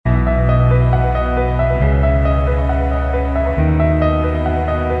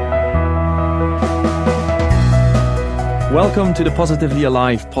Welcome to the Positively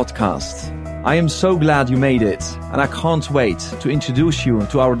Alive podcast. I am so glad you made it, and I can't wait to introduce you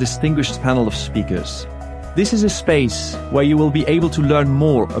to our distinguished panel of speakers. This is a space where you will be able to learn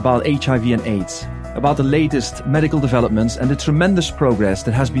more about HIV and AIDS, about the latest medical developments and the tremendous progress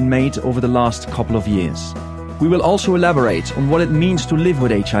that has been made over the last couple of years. We will also elaborate on what it means to live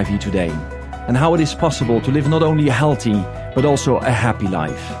with HIV today, and how it is possible to live not only a healthy, but also a happy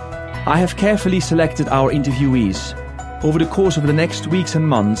life. I have carefully selected our interviewees. Over the course of the next weeks and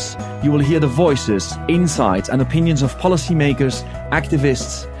months, you will hear the voices, insights and opinions of policymakers,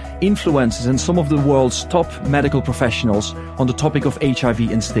 activists, influencers and some of the world's top medical professionals on the topic of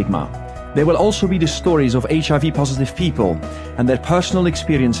HIV and stigma. There will also be the stories of HIV-positive people and their personal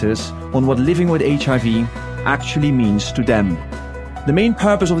experiences on what living with HIV actually means to them. The main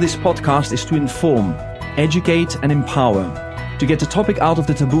purpose of this podcast is to inform, educate and empower, to get the topic out of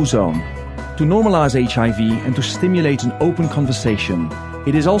the taboo zone, to normalize HIV and to stimulate an open conversation.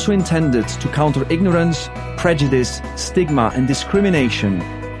 It is also intended to counter ignorance, prejudice, stigma and discrimination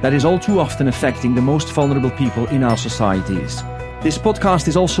that is all too often affecting the most vulnerable people in our societies. This podcast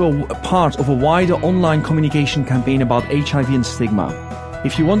is also a part of a wider online communication campaign about HIV and stigma.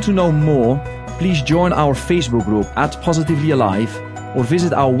 If you want to know more, please join our Facebook group at Positively Alive or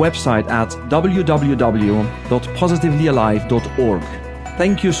visit our website at www.positivelyalive.org.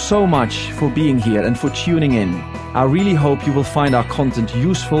 Thank you so much for being here and for tuning in. I really hope you will find our content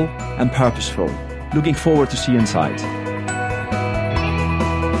useful and purposeful. Looking forward to see you inside.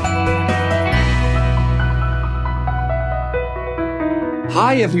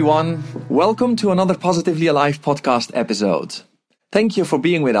 Hi everyone, welcome to another Positively Alive podcast episode. Thank you for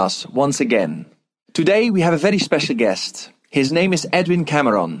being with us once again. Today we have a very special guest. His name is Edwin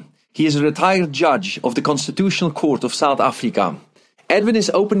Cameron. He is a retired judge of the Constitutional Court of South Africa. Edwin is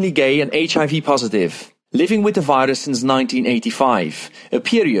openly gay and HIV positive, living with the virus since 1985, a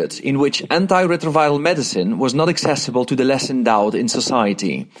period in which antiretroviral medicine was not accessible to the less endowed in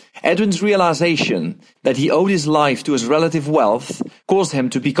society. Edwin's realization that he owed his life to his relative wealth caused him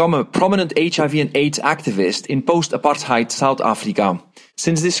to become a prominent HIV and AIDS activist in post-apartheid South Africa.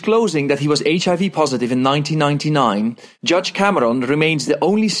 Since disclosing that he was HIV positive in 1999, Judge Cameron remains the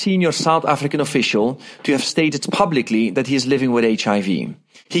only senior South African official to have stated publicly that he is living with HIV.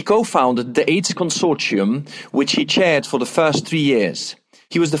 He co-founded the AIDS Consortium, which he chaired for the first 3 years.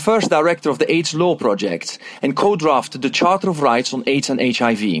 He was the first director of the AIDS Law Project and co-drafted the Charter of Rights on AIDS and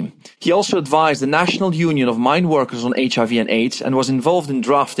HIV. He also advised the National Union of Mine Workers on HIV and AIDS and was involved in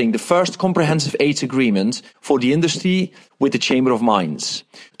drafting the first comprehensive AIDS agreement for the industry with the Chamber of Mines.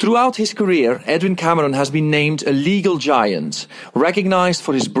 Throughout his career, Edwin Cameron has been named a legal giant, recognized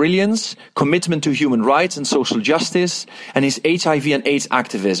for his brilliance, commitment to human rights and social justice, and his HIV and AIDS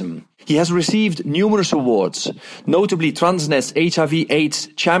activism. He has received numerous awards, notably Transnet's HIV/AIDS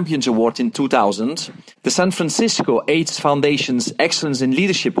Champions Award in 2000, the San Francisco AIDS Foundation's Excellence in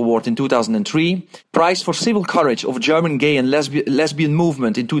Leadership Award in 2003, Prize for Civil Courage of German Gay and Lesbian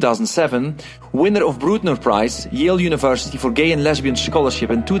Movement in 2007, winner of Brudner Prize, Yale University for Gay and Lesbian Scholarship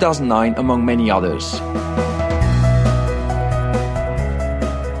in 2009, among many others.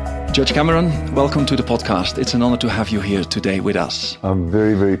 Judge Cameron, welcome to the podcast. It's an honor to have you here today with us. I'm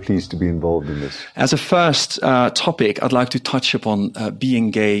very, very pleased to be involved in this. As a first topic, I'd like to touch upon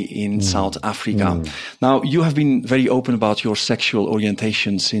being gay in South Africa. Now, you have been very open about your sexual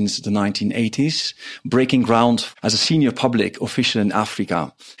orientation since the 1980s, breaking ground as a senior public official in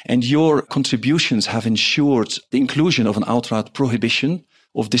Africa. And your contributions have ensured the inclusion of an outright prohibition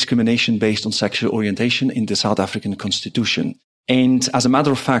of discrimination based on sexual orientation in the South African Constitution. And as a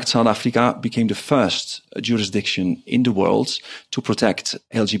matter of fact, South Africa became the first jurisdiction in the world to protect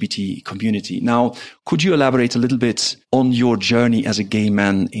LGBT community. Now, could you elaborate a little bit on your journey as a gay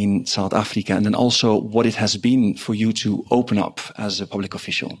man in South Africa, and then also what it has been for you to open up as a public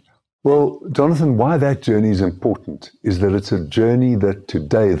official? Well, Jonathan, why that journey is important is that it's a journey that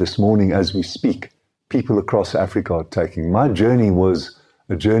today, this morning, as we speak, people across Africa are taking. My journey was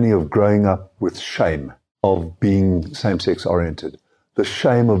a journey of growing up with shame of being same-sex oriented, the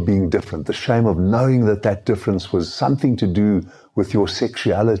shame of being different, the shame of knowing that that difference was something to do with your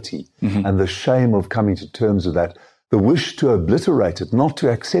sexuality, and the shame of coming to terms with that, the wish to obliterate it, not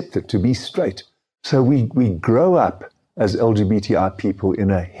to accept it, to be straight. So we grow up as LGBTI people in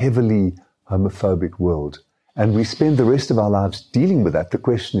a heavily homophobic world, and we spend the rest of our lives dealing with that. The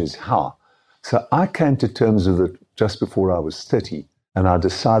question is how. So I came to terms with it just before I was 30, and I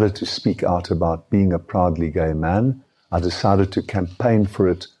decided to speak out about being a proudly gay man. I decided to campaign for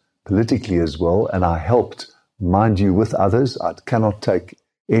it politically as well, and I helped, mind you, with others. I cannot take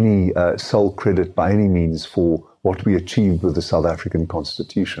any sole credit by any means for what we achieved with the South African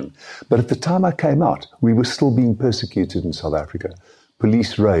Constitution. But at the time I came out, we were still being persecuted in South Africa.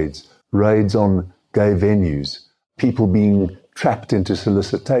 Police raids on gay venues, people being trapped into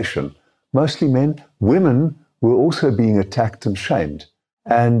solicitation. Mostly men. Women were also being attacked and shamed.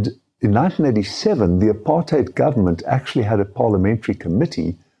 And in 1987, the apartheid government actually had a parliamentary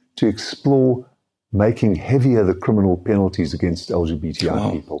committee to explore making heavier the criminal penalties against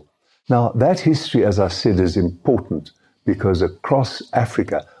LGBTI people. Now, that history, as I said, is important because across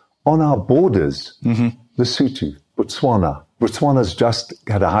Africa, on our borders, Lesotho, Botswana's just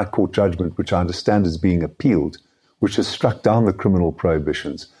had a High Court judgment, which I understand is being appealed, which has struck down the criminal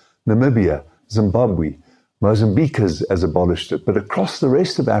prohibitions. Namibia, Zimbabwe, Mozambique has abolished it. But across the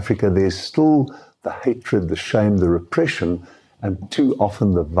rest of Africa, there's still the hatred, the shame, the repression, and too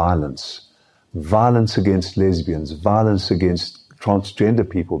often the violence. Violence against lesbians, violence against transgender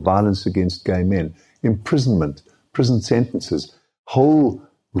people, violence against gay men, imprisonment, prison sentences, whole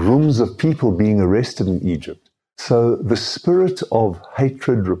rooms of people being arrested in Egypt. So the spirit of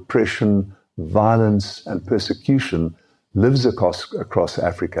hatred, repression, violence, and persecution lives across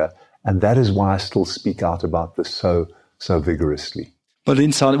Africa, and that is why I still speak out about this so vigorously. But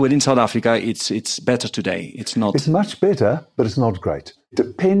within South Africa, it's better today. It's not. It's much better, but it's not great. It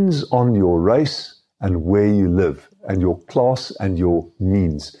depends on your race and where you live, and your class and your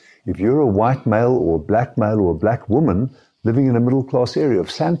means. If you're a white male or a black male or a black woman living in a middle-class area of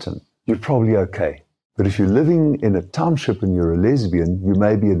Sandton, you're probably okay. But if you're living in a township and you're a lesbian, you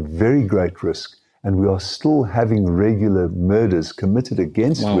may be at very great risk. And we are still having regular murders committed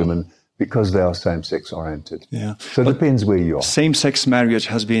against women because they are same-sex oriented. Yeah. So it depends where you are. Same-sex marriage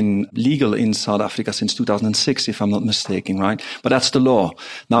has been legal in South Africa since 2006, if I'm not mistaken, right? But that's the law.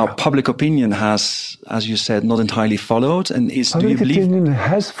 Now, public opinion has, as you said, not entirely followed. And Public opinion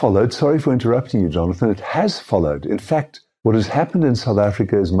has followed. Sorry for interrupting you, Jonathan. It has followed. In fact, what has happened in South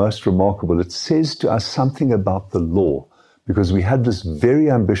Africa is most remarkable. It says to us something about the law, because we had this very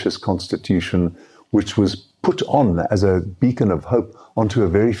ambitious constitution which was put on as a beacon of hope onto a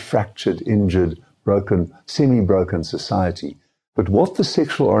very fractured, injured, broken, semi-broken society. But what the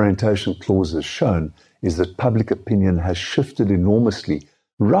sexual orientation clause has shown is that public opinion has shifted enormously.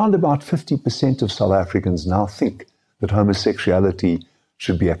 Round about 50% of South Africans now think that homosexuality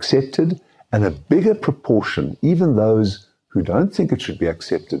should be accepted, and a bigger proportion, even those who don't think it should be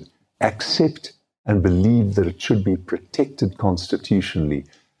accepted, accept and believe that it should be protected constitutionally.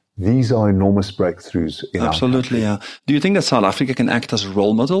 These are enormous breakthroughs in our country. Absolutely, yeah. Do you think that South Africa can act as a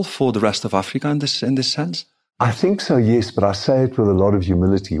role model for the rest of Africa in this sense? I think so, yes, but I say it with a lot of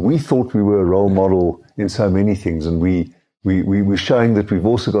humility. We thought we were a role model in so many things, and we're showing that we've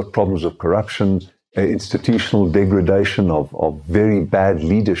also got problems of corruption, institutional degradation, of very bad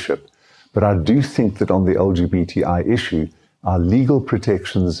leadership. But I do think that on the LGBTI issue, our legal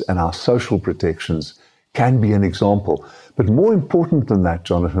protections and our social protections can be an example. But more important than that,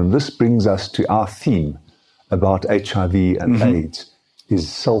 Jonathan, this brings us to our theme about HIV and AIDS, is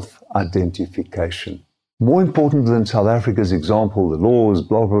self-identification. More important than South Africa's example, the laws,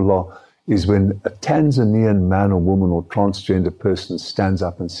 blah, blah, blah, is when a Tanzanian man or woman or transgender person stands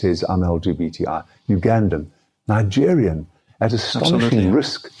up and says, I'm LGBTI. Ugandan, Nigerian, at astonishing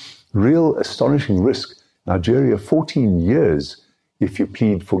risk, real astonishing risk. Nigeria, 14 years if you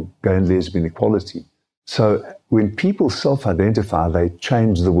plead for gay and lesbian equality. So when people self-identify, they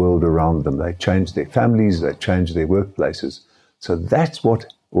change the world around them. They change their families, they change their workplaces. So that's what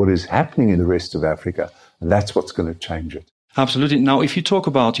is happening in the rest of Africa, and that's what's going to change it. Absolutely. Now, if you talk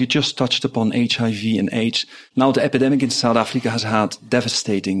about, you just touched upon HIV and AIDS. Now, the epidemic in South Africa has had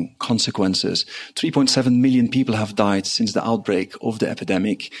devastating consequences. 3.7 million people have died since the outbreak of the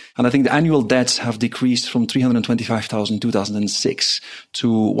epidemic. And I think the annual deaths have decreased from 325,000 in 2006 to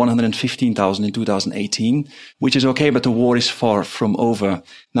 115,000 in 2018, which is okay, but the war is far from over.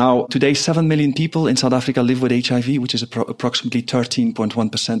 Now, today, 7 million people in South Africa live with HIV, which is approximately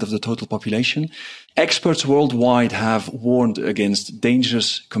 13.1% of the total population. Experts worldwide have warned against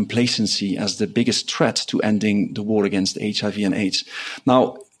dangerous complacency as the biggest threat to ending the war against HIV and AIDS.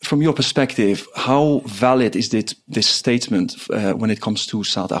 Now, from your perspective, how valid is this statement when it comes to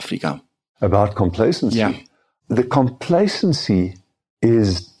South Africa? About complacency? Yeah. The complacency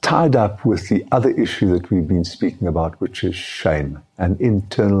is tied up with the other issue that we've been speaking about, which is shame and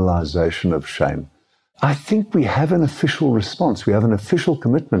internalization of shame. I think we have an official response. We have an official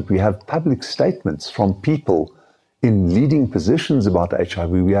commitment. We have public statements from people in leading positions about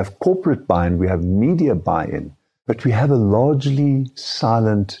HIV. We have corporate buy-in. We have media buy-in. But we have a largely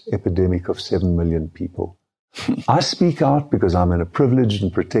silent epidemic of 7 million people. I speak out because I'm in a privileged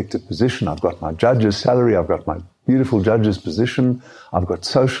and protected position. I've got my judge's salary. I've got my beautiful judge's position. I've got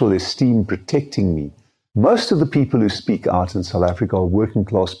social esteem protecting me. Most of the people who speak out in South Africa are working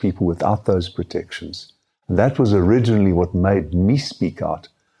class people without those protections. And that was originally what made me speak out.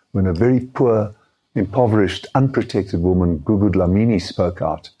 When a very poor, impoverished, unprotected woman, Gugu Dlamini, spoke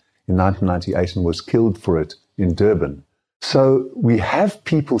out in 1998 and was killed for it in Durban. So we have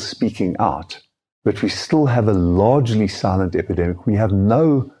people speaking out, but we still have a largely silent epidemic. We have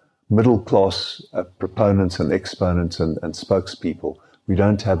no middle-class proponents and exponents and spokespeople. We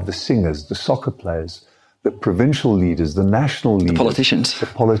don't have the singers, the soccer players, the provincial leaders, the national leaders. The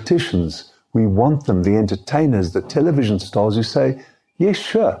politicians. We want them, the entertainers, the television stars who say, yes,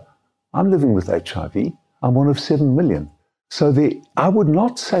 sure, I'm living with HIV. I'm one of 7 million. So I would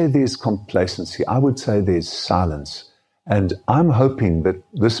not say there's complacency. I would say there's silence. And I'm hoping that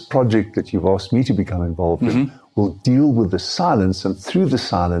this project that you've asked me to become involved in will deal with the silence, and through the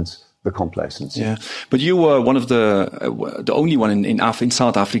silence, the complacency. Yeah, but you were one of the only one in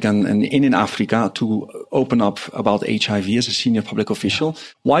South Africa and in Africa to open up about HIV as a senior public official.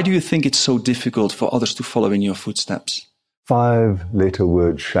 Why do you think it's so difficult for others to follow in your footsteps? 5-letter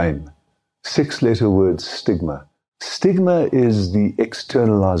word shame. 6-letter word stigma. Stigma is the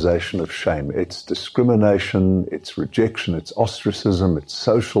externalization of shame. It's discrimination, it's rejection, it's ostracism, it's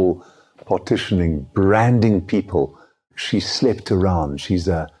social partitioning, branding people. She slept around, she's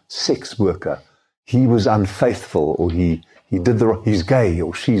a sex worker, he was unfaithful, or he's gay,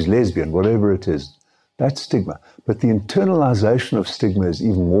 or she's lesbian, whatever it is. That's stigma. But the internalization of stigma is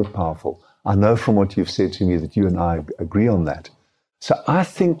even more powerful. I know from what you've said to me that you and I agree on that. So I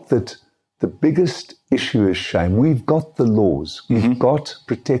think that the biggest issue is shame. We've got the laws, we've got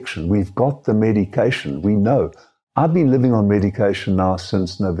protection, we've got the medication, we know. I've been living on medication now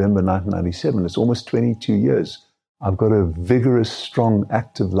since November 1997. It's almost 22 years. I've got a vigorous, strong,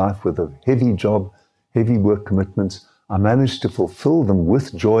 active life with a heavy job, heavy work commitments. I managed to fulfill them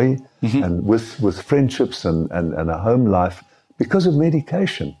with joy and with friendships and a home life because of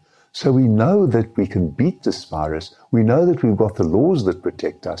medication. So we know that we can beat this virus. We know that we've got the laws that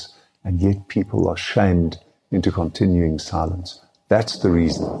protect us, and yet people are shamed into continuing silence. That's the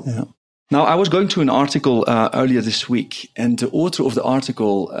reason. Yeah. Now, I was going to an article earlier this week, and the author of the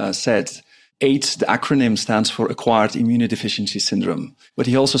article said AIDS, the acronym, stands for Acquired Immunodeficiency Syndrome. But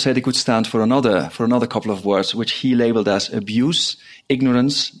he also said it could stand for another couple of words, which he labeled as abuse,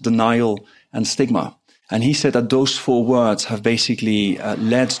 ignorance, denial, and stigma. And he said that those 4 words have basically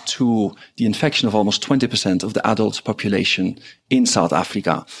led to the infection of almost 20% of the adult population in South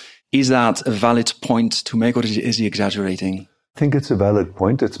Africa. Is that a valid point to make, or is he exaggerating? I think it's a valid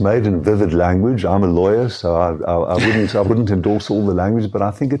point. It's made in vivid language. I'm a lawyer, so I wouldn't endorse all the language, but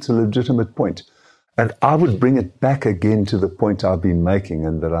I think it's a legitimate point. And I would bring it back again to the point I've been making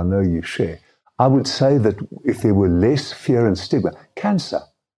and that I know you share. I would say that if there were less fear and stigma, cancer,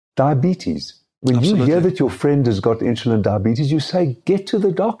 diabetes. When Absolutely. You hear that your friend has got insulin diabetes, you say, get to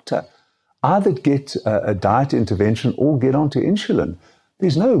the doctor. Either get a diet intervention or get onto insulin.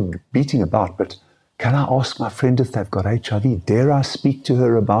 There's no beating about, but can I ask my friend if they've got HIV? Dare I speak to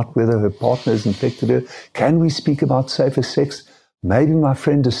her about whether her partner has infected her? Can we speak about safer sex? Maybe my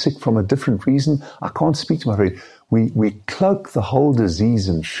friend is sick from a different reason. I can't speak to my friend. We cloak the whole disease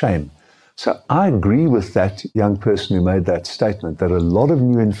in shame. So I agree with that young person who made that statement, that a lot of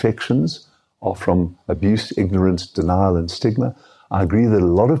new infections are from abuse, ignorance, denial, and stigma. I agree that a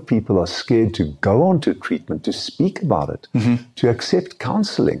lot of people are scared to go on to treatment, to speak about it, to accept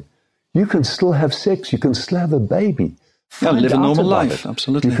counseling. You can still have sex. You can still have a baby. Live a normal life.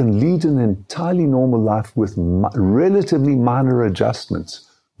 Absolutely. You can lead an entirely normal life with relatively minor adjustments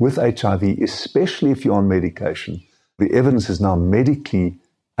with HIV, especially if you're on medication. The evidence is now medically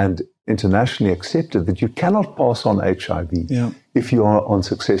and internationally accepted that you cannot pass on HIV if you are on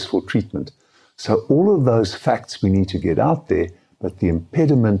successful treatment. So all of those facts we need to get out there. But the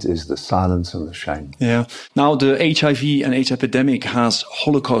impediment is the silence and the shame. Yeah. Now, the HIV and AIDS epidemic has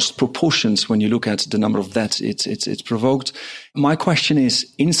Holocaust proportions when you look at the number of deaths it's provoked. My question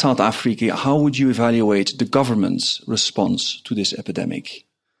is, in South Africa, how would you evaluate the government's response to this epidemic?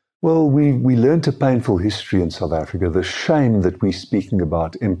 Well, we learned a painful history in South Africa. The shame that we're speaking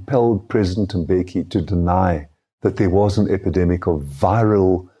about impelled President Mbeki to deny that there was an epidemic of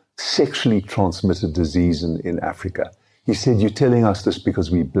viral, sexually transmitted disease in Africa. He said, you're telling us this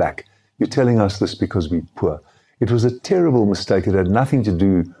because we're black. You're telling us this because we're poor. It was a terrible mistake. It had nothing to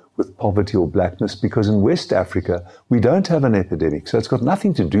do with poverty or blackness, because in West Africa, we don't have an epidemic. So it's got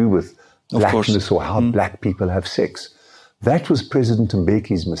nothing to do with blackness or how black people have sex. That was President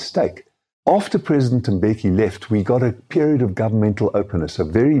Mbeki's mistake. After President Mbeki left, we got a period of governmental openness, a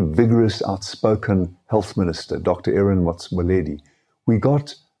very vigorous, outspoken, Health Minister, Dr. Aaron Motsoaledi, we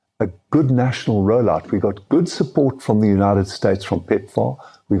got a good national rollout. We got good support from the United States, from PEPFAR.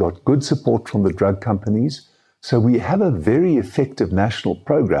 We got good support from the drug companies. So we have a very effective national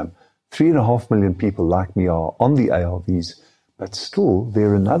program. 3.5 million people like me are on the ARVs, but still there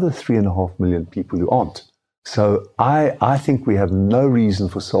are another 3.5 million people who aren't. So I think we have no reason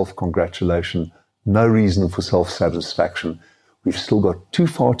for self-congratulation, no reason for self-satisfaction. We've still got too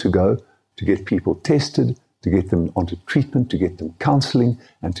far to go to get people tested, to get them onto treatment, to get them counseling,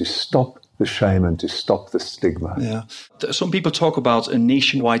 and to stop the shame and to stop the stigma. Yeah. Some people talk about a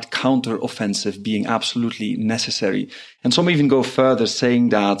nationwide counter-offensive being absolutely necessary. And some even go further, saying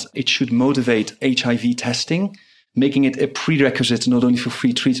that it should motivate HIV testing, making it a prerequisite not only for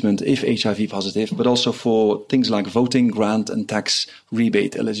free treatment if HIV positive, but also for things like voting, grant, and tax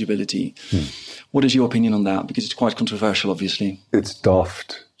rebate eligibility. What is your opinion on that? Because it's quite controversial, obviously. It's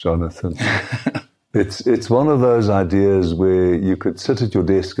daft, Jonathan. It's one of those ideas where you could sit at your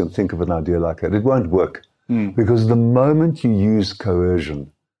desk and think of an idea like that. It won't work because the moment you use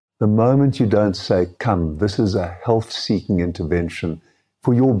coercion, the moment you don't say, come, this is a health-seeking intervention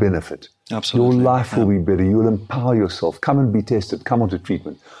for your benefit. Absolutely. Your life will be better. You'll empower yourself. Come and be tested. Come onto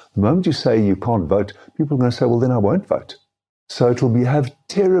treatment. The moment you say you can't vote, people are going to say, well, then I won't vote. So it will have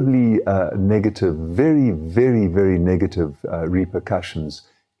terribly negative, very, very, very negative repercussions.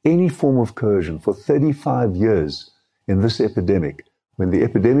 Any form of coercion for 35 years in this epidemic, when the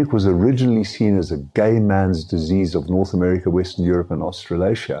epidemic was originally seen as a gay man's disease of North America, Western Europe, and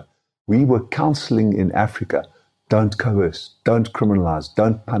Australasia, we were counseling in Africa, don't coerce, don't criminalize,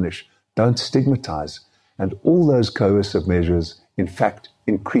 don't punish, don't stigmatize. And all those coercive measures, in fact,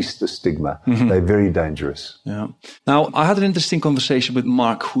 increase the stigma. They're very dangerous. Yeah. Now, I had an interesting conversation with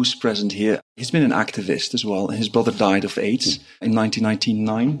Mark, who's present here. He's been an activist as well. His brother died of AIDS in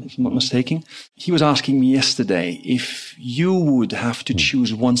 1999, if I'm not mistaken. He was asking me yesterday if you would have to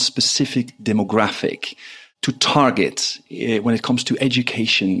choose one specific demographic to target when it comes to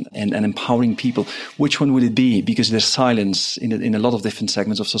education and empowering people, which one would it be? Because there's silence in a lot of different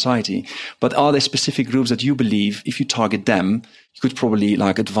segments of society. But are there specific groups that you believe if you target them, you could probably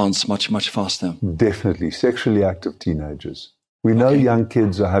advance much, much faster? Definitely. Sexually active teenagers. We know young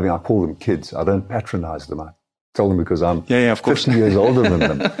kids are having, I call them kids. I don't patronize them. I tell them because I'm of course. 50 years older than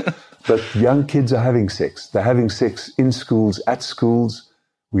them. But young kids are having sex. They're having sex in schools, at schools.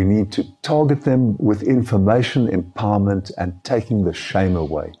 We need to target them with information, empowerment, and taking the shame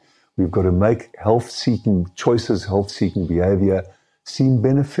away. We've got to make health-seeking choices, health-seeking behavior seem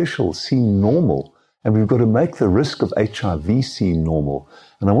beneficial, seem normal. And we've got to make the risk of HIV seem normal.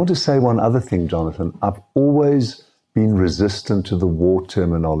 And I want to say one other thing, Jonathan. I've always been resistant to the war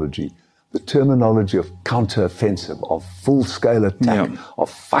terminology, the terminology of counter-offensive, of full-scale attack, of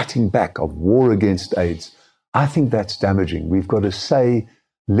fighting back, of war against AIDS. I think that's damaging. We've got to say,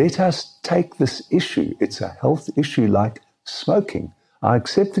 let us take this issue. It's a health issue like smoking. I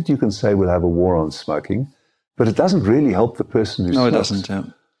accept that you can say we'll have a war on smoking, but it doesn't really help the person who smokes. No, it doesn't. Yeah.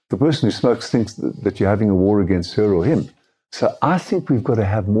 The person who smokes thinks that you're having a war against her or him. So I think we've got to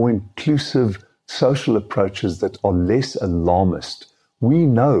have more inclusive social approaches that are less alarmist. We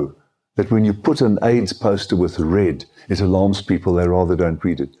know that when you put an AIDS poster with red, it alarms people. They rather don't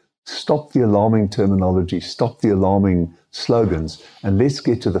read it. Stop the alarming terminology, stop the alarming slogans, and let's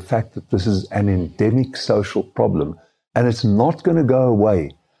get to the fact that this is an endemic social problem, and it's not going to go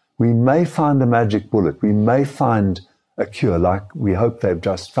away. We may find a magic bullet. We may find a cure, like we hope they've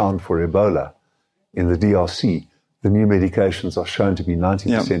just found for Ebola in the DRC. The new medications are shown to be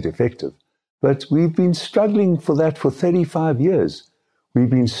 90% effective. But we've been struggling for that for 35 years. We've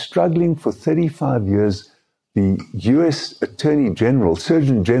been struggling for 35 years. The U.S. Attorney General,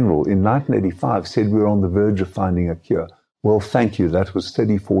 Surgeon General in 1985 said we were on the verge of finding a cure. Well, thank you. That was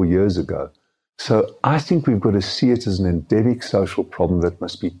 34 years ago. So I think we've got to see it as an endemic social problem that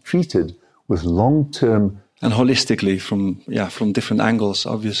must be treated with long-term and holistically from different angles,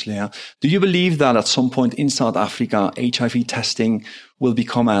 obviously. Yeah. Do you believe that at some point in South Africa, HIV testing will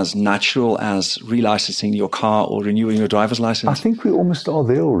become as natural as relicensing your car or renewing your driver's license? I think we almost are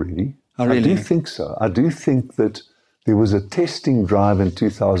there already. Oh, really? I do think so. I do think that there was a testing drive in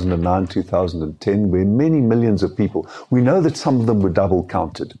 2009, 2010, where many millions of people, we know that some of them were double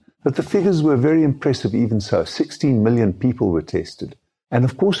counted, but the figures were very impressive even so. 16 million people were tested. And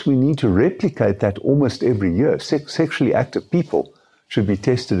of course, we need to replicate that almost every year. Sexually active people should be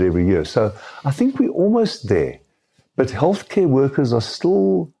tested every year. So I think we're almost there. But healthcare workers are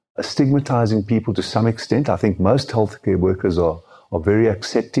still stigmatizing people to some extent. I think most healthcare workers are very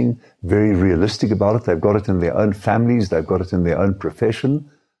accepting, very realistic about it. They've got it in their own families. They've got it in their own profession.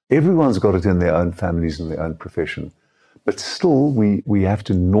 Everyone's got it in their own families and their own profession. But still, we have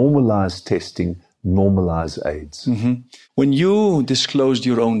to normalize testing, normalize AIDS. Mm-hmm. When you disclosed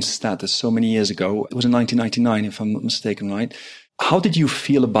your own status so many years ago, it was in 1999, if I'm not mistaken, right? How did you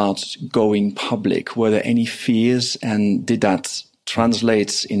feel about going public? Were there any fears, and did that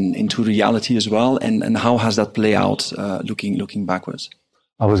translate into reality as well? And how has that played out looking backwards?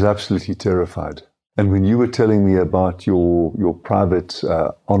 I was absolutely terrified. And when you were telling me about your private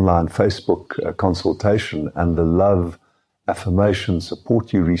online Facebook consultation and the love, affirmation,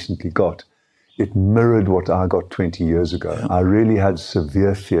 support you recently got, it mirrored what I got 20 years ago. Yeah. I really had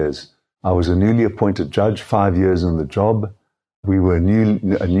severe fears. I was a newly appointed judge, 5 years in the job. We were a new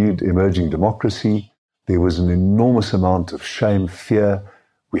emerging democracy. There was an enormous amount of shame, fear.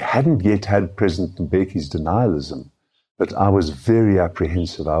 We hadn't yet had President Mbeki's denialism, but I was very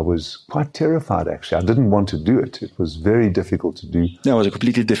apprehensive. I was quite terrified, actually. I didn't want to do it. It was very difficult to do. Yeah, it was a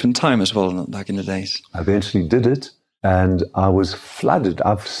completely different time as well back in the days. I eventually did it, and I was flooded.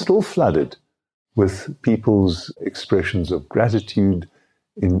 I'm still flooded with people's expressions of gratitude,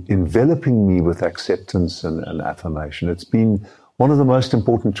 enveloping me with acceptance and affirmation. It's been one of the most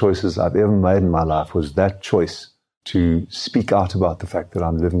important choices I've ever made in my life, was that choice to speak out about the fact that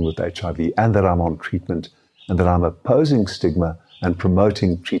I'm living with HIV and that I'm on treatment and that I'm opposing stigma and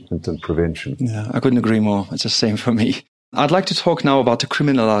promoting treatment and prevention. Yeah, I couldn't agree more. It's the same for me. I'd like to talk now about the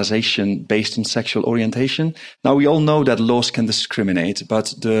criminalization based on sexual orientation. Now, we all know that laws can discriminate,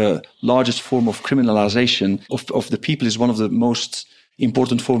 but the largest form of criminalization of the people is one of the most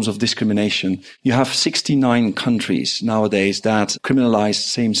important forms of discrimination. You have 69 countries nowadays that criminalize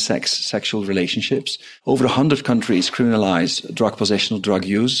same-sex sexual relationships. Over 100 countries criminalize drug possession or drug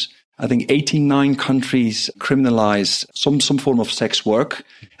use. I think 89 countries criminalize some form of sex work.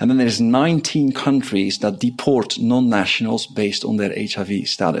 And then there's 19 countries that deport non-nationals based on their HIV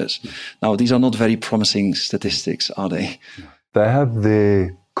status. Now, these are not very promising statistics, are they? They have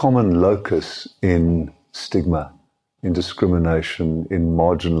their common locus in stigma, in discrimination, in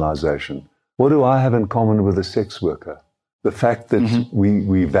marginalization. What do I have in common with a sex worker? The fact that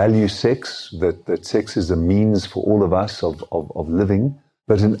we value sex, that sex is a means for all of us of living.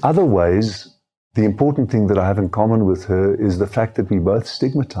 But in other ways, the important thing that I have in common with her is the fact that we both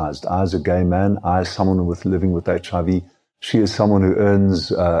stigmatized. I as a gay man, I as someone living with HIV. She is someone who earns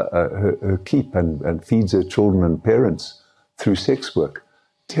her keep and feeds her children and parents through sex work.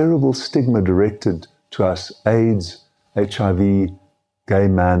 Terrible stigma directed to us, AIDS, HIV, gay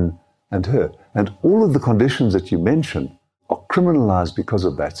man, and her. And all of the conditions that you mention are criminalized because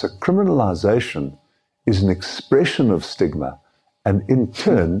of that. So criminalization is an expression of stigma, and in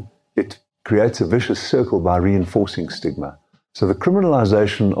turn, it creates a vicious circle by reinforcing stigma. So the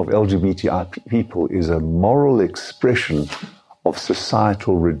criminalization of LGBTI people is a moral expression of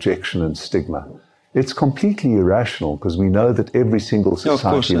societal rejection and stigma. It's completely irrational because we know that every single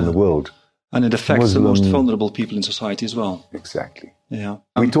society in the world, and it affects the most vulnerable people in society as well. Exactly. Yeah.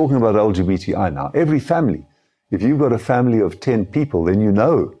 We're talking about LGBTI now. Every family, if you've got a family of 10 people, then you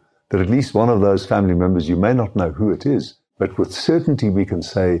know that at least one of those family members, you may not know who it is, but with certainty we can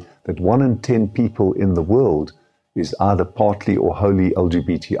say that 1 in 10 people in the world is either partly or wholly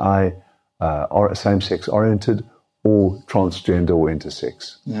LGBTI, or same-sex oriented, or transgender or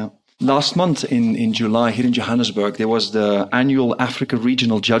intersex. Yeah. Last month in July here in Johannesburg, there was the annual Africa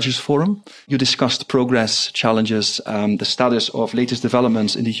Regional Judges Forum. You discussed progress, challenges, the status of latest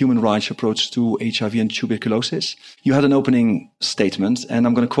developments in the human rights approach to HIV and tuberculosis. You had an opening statement, and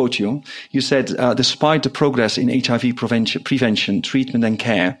I'm going to quote you. You said, despite the progress in HIV prevention, treatment and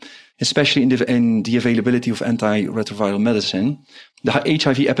care, especially in the availability of antiretroviral medicine, the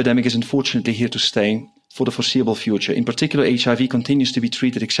HIV epidemic is unfortunately here to stay for the foreseeable future. In particular, HIV continues to be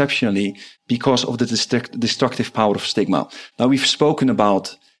treated exceptionally because of the destructive power of stigma. Now, we've spoken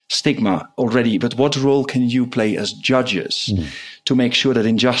about stigma already, but what role can you play as judges to make sure that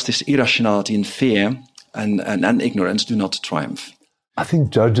injustice, irrationality, and fear and ignorance do not triumph? I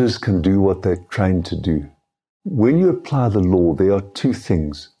think judges can do what they're trained to do. When you apply the law, there are two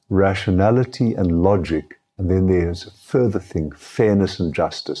things, rationality and logic. And then there's a further thing, fairness and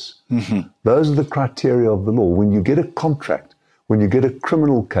justice. Those are the criteria of the law. When you get a contract, when you get a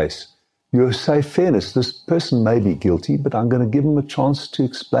criminal case, you say fairness. This person may be guilty, but I'm going to give him a chance to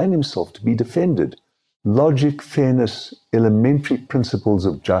explain himself, to be defended. Logic, fairness, elementary principles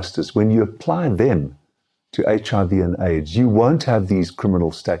of justice. When you apply them to HIV and AIDS, you won't have these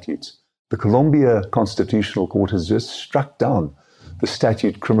criminal statutes. The Colombia Constitutional Court has just struck down the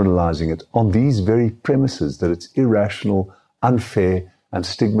statute criminalizing it on these very premises, that it's irrational, unfair, and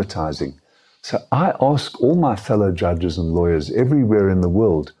stigmatizing. So I ask all my fellow judges and lawyers everywhere in the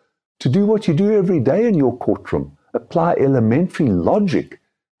world to do what you do every day in your courtroom. Apply elementary logic.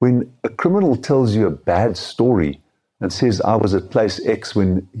 When a criminal tells you a bad story and says, I was at place X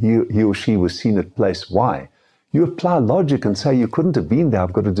when he or she was seen at place Y, you apply logic and say, you couldn't have been there.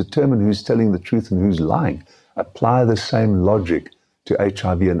 I've got to determine who's telling the truth and who's lying. Apply the same logic to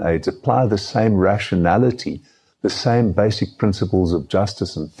HIV and AIDS. Apply the same rationality, the same basic principles of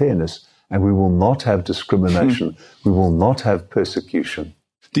justice and fairness, and we will not have discrimination. We will not have persecution.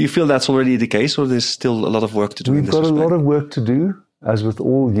 Do you feel that's already the case, or there's still a lot of work to do? We've got a lot of work to do. As with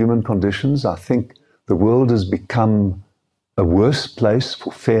all human conditions, I think the world has become a worse place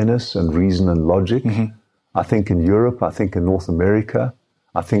for fairness and reason and logic. I think in Europe, I think in North America,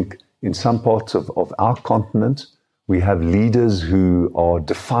 I think in some parts of our continent, we have leaders who are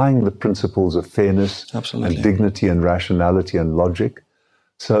defying the principles of fairness and dignity and rationality and logic.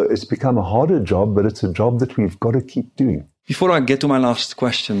 So it's become a harder job, but it's a job that we've got to keep doing. Before I get to my last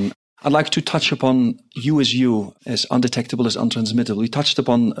question, I'd like to touch upon you, as undetectable, as untransmittable. We touched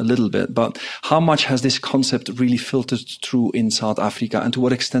upon a little bit, but how much has this concept really filtered through in South Africa? And to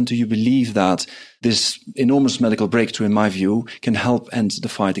what extent do you believe that this enormous medical breakthrough, in my view, can help end the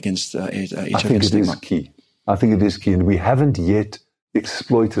fight against HIV and stigma? I think it is key. I think it is key. And we haven't yet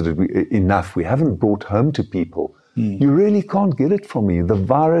exploited it enough. We haven't brought home to people. You really can't get it from me. The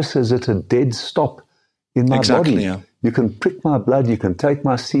virus is at a dead stop in my body. Yeah. You can prick my blood, you can take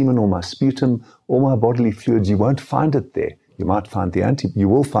my semen or my sputum or my bodily fluids. You won't find it there. You might find you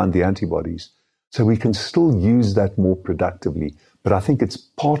will find the antibodies. So we can still use that more productively. But I think it's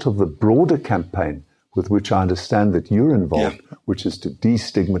part of the broader campaign with which I understand that you're involved, which is to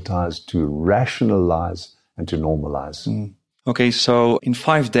destigmatize, to rationalize, and to normalize. Okay, so in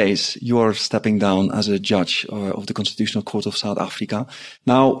 5 days, you are stepping down as a judge of the Constitutional Court of South Africa.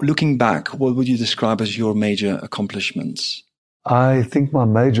 Now, looking back, what would you describe as your major accomplishments? I think my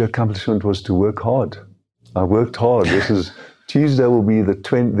major accomplishment was to work hard. I worked hard. Tuesday will be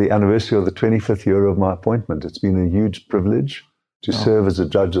the anniversary of the 25th year of my appointment. It's been a huge privilege to serve as a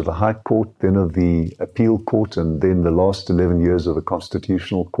judge of the High Court, then of the Appeal Court, and then the last 11 years of the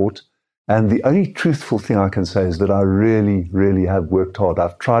Constitutional Court. And the only truthful thing I can say is that I really, really have worked hard.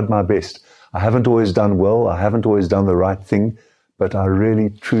 I've tried my best. I haven't always done well. I haven't always done the right thing, but I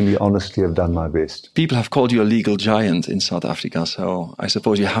really, truly, honestly have done my best. People have called you a legal giant in South Africa, so I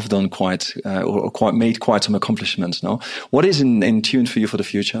suppose you have done made quite some accomplishments, no? What is in tune for you for the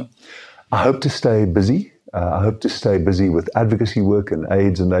future? I hope to stay busy. I hope to stay busy with advocacy work in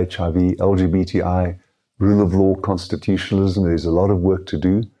AIDS and HIV, LGBTI, rule of law, constitutionalism. There's a lot of work to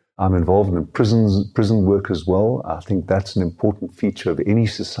do. I'm involved in prison work as well. I think that's an important feature of any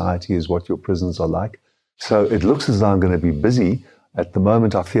society, is what your prisons are like. So it looks as though I'm going to be busy. At the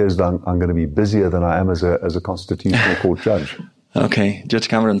moment, I fear as though I'm going to be busier than I am as a Constitutional Court judge. Okay. Judge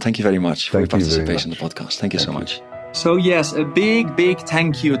Cameron, thank you very much for your participation in the podcast. Thank you so much. So yes, a big, big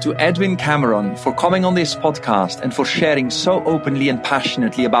thank you to Edwin Cameron for coming on this podcast and for sharing so openly and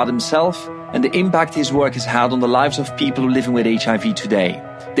passionately about himself and the impact his work has had on the lives of people living with HIV today.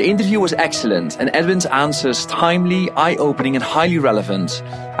 The interview was excellent and Edwin's answers timely, eye-opening and highly relevant.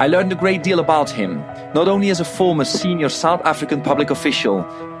 I learned a great deal about him, not only as a former senior South African public official,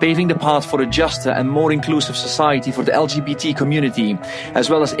 paving the path for a juster and more inclusive society for the LGBT community, as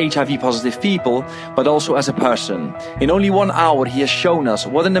well as HIV-positive people, but also as a person. In only 1 hour, he has shown us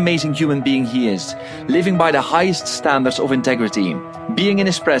what an amazing human being he is, living by the highest standards of integrity. Being in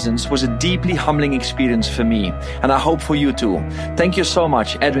his presence was a deeply humbling experience for me, and I hope for you too. Thank you so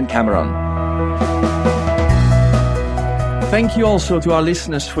much, Edwin Cameron. Thank you also to our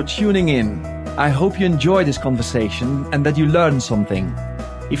listeners for tuning in. I hope you enjoyed this conversation and that you learned something.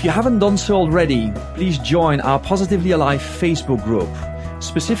 If you haven't done so already, please join our Positively Alive Facebook group,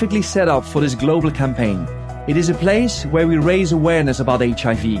 specifically set up for this global campaign. It is a place where we raise awareness about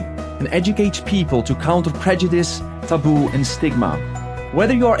HIV and educate people to counter prejudice, taboo and stigma.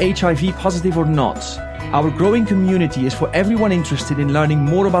 Whether you are HIV positive or not, our growing community is for everyone interested in learning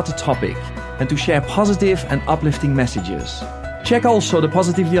more about the topic and to share positive and uplifting messages. Check also the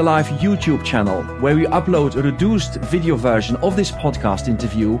Positively Alive YouTube channel, where we upload a reduced video version of this podcast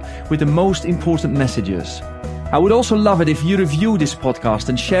interview with the most important messages. I would also love it if you review this podcast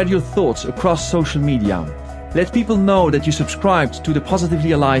and share your thoughts across social media. Let people know that you subscribed to the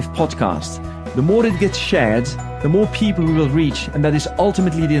Positively Alive podcast. The more it gets shared, the more people we will reach, and that is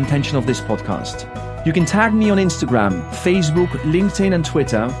ultimately the intention of this podcast. You can tag me on Instagram, Facebook, LinkedIn and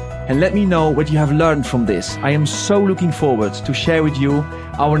Twitter, and let me know what you have learned from this. I am so looking forward to share with you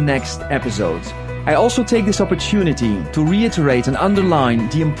our next episode. I also take this opportunity to reiterate and underline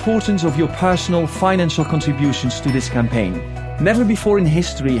the importance of your personal financial contributions to this campaign. Never before in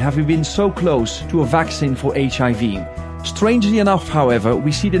history have we been so close to a vaccine for HIV. Strangely enough, however,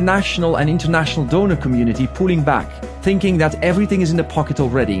 we see the national and international donor community pulling back, thinking that everything is in the pocket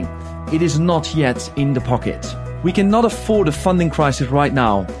already. It is not yet in the pocket. We cannot afford a funding crisis right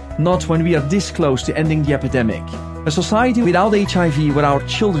now, not when we are this close to ending the epidemic. A society without HIV where our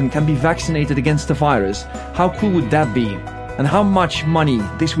children can be vaccinated against the virus, how cool would that be? And how much money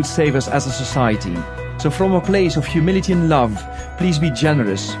this would save us as a society. So from a place of humility and love, please be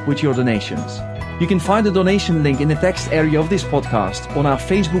generous with your donations. You can find the donation link in the text area of this podcast, on our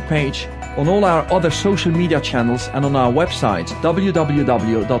Facebook page, on all our other social media channels, and on our website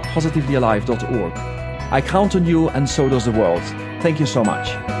www.positivelyalive.org. I count on you, and so does the world. Thank you so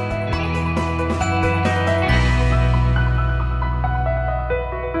much.